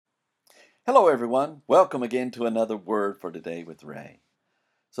Hello, everyone. Welcome again to another Word for Today with Ray.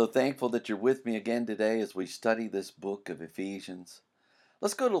 So thankful that you're with me again today as we study this book of Ephesians.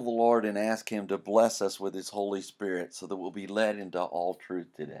 Let's go to the Lord and ask Him to bless us with His Holy Spirit so that we'll be led into all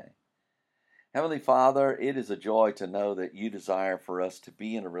truth today. Heavenly Father, it is a joy to know that you desire for us to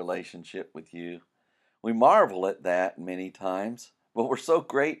be in a relationship with you. We marvel at that many times, but we're so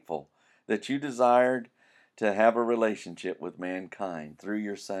grateful that you desired to have a relationship with mankind through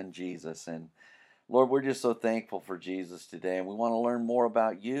your Son Jesus. And Lord, we're just so thankful for Jesus today, and we want to learn more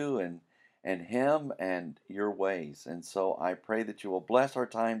about you and Him and your ways. And so I pray that you will bless our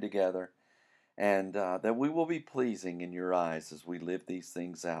time together and that we will be pleasing in your eyes as we live these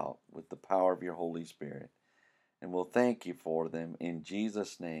things out with the power of your Holy Spirit. And we'll thank you for them in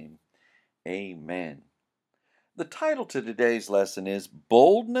Jesus' name. Amen. The title to today's lesson is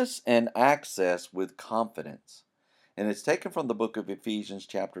Boldness and Access with Confidence, and it's taken from the book of Ephesians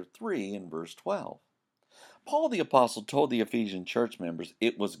chapter 3 and verse 12. Paul the Apostle told the Ephesian church members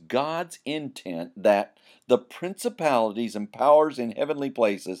it was God's intent that the principalities and powers in heavenly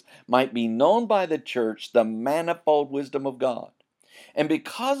places might be known by the church the manifold wisdom of God. And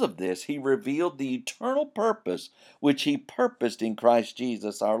because of this, he revealed the eternal purpose which he purposed in Christ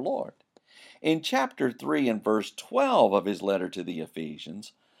Jesus our Lord. In chapter 3 and verse 12 of his letter to the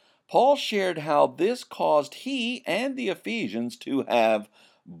Ephesians, Paul shared how this caused he and the Ephesians to have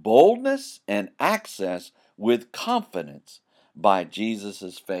boldness and access with confidence by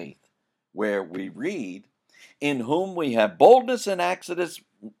Jesus' faith, where we read, in whom we have boldness and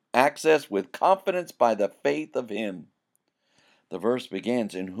access with confidence by the faith of him. The verse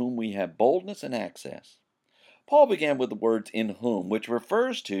begins, in whom we have boldness and access. Paul began with the words in whom, which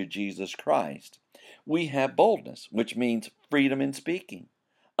refers to Jesus Christ. We have boldness, which means freedom in speaking,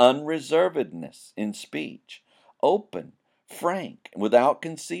 unreservedness in speech, open, frank, without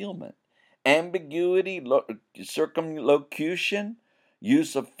concealment, ambiguity, circumlocution,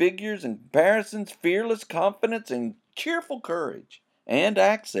 use of figures and comparisons, fearless confidence, and cheerful courage, and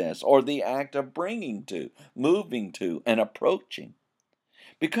access, or the act of bringing to, moving to, and approaching.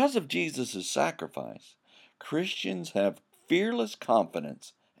 Because of Jesus' sacrifice, Christians have fearless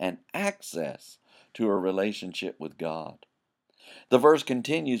confidence and access to a relationship with God. The verse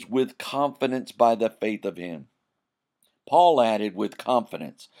continues, with confidence by the faith of him. Paul added with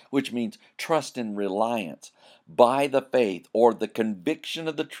confidence, which means trust and reliance, by the faith, or the conviction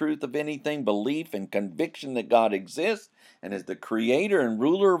of the truth of anything, belief and conviction that God exists and is the creator and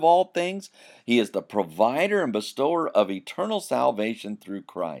ruler of all things. He is the provider and bestower of eternal salvation through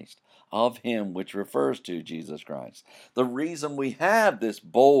Christ, of him which refers to Jesus Christ. The reason we have this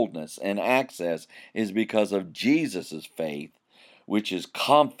boldness and access is because of Jesus' faith, which is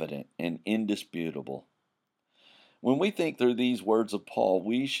confident and indisputable. When we think through these words of Paul,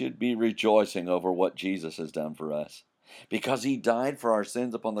 we should be rejoicing over what Jesus has done for us. Because he died for our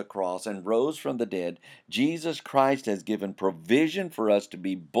sins upon the cross and rose from the dead, Jesus Christ has given provision for us to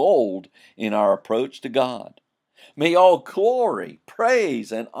be bold in our approach to God. May all glory,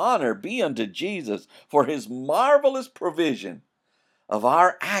 praise, and honor be unto Jesus for his marvelous provision of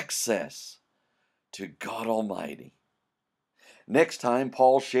our access to God Almighty. Next time,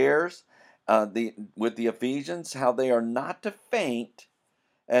 Paul shares with the Ephesians how they are not to faint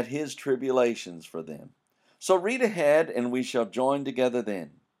at his tribulations for them. So read ahead and we shall join together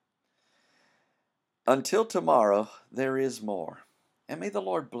then. Until tomorrow, there is more. And may the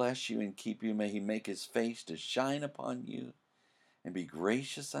Lord bless you and keep you. May he make his face to shine upon you and be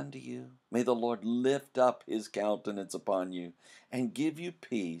gracious unto you. May the Lord lift up his countenance upon you and give you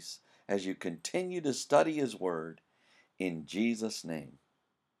peace as you continue to study his word. In Jesus' name.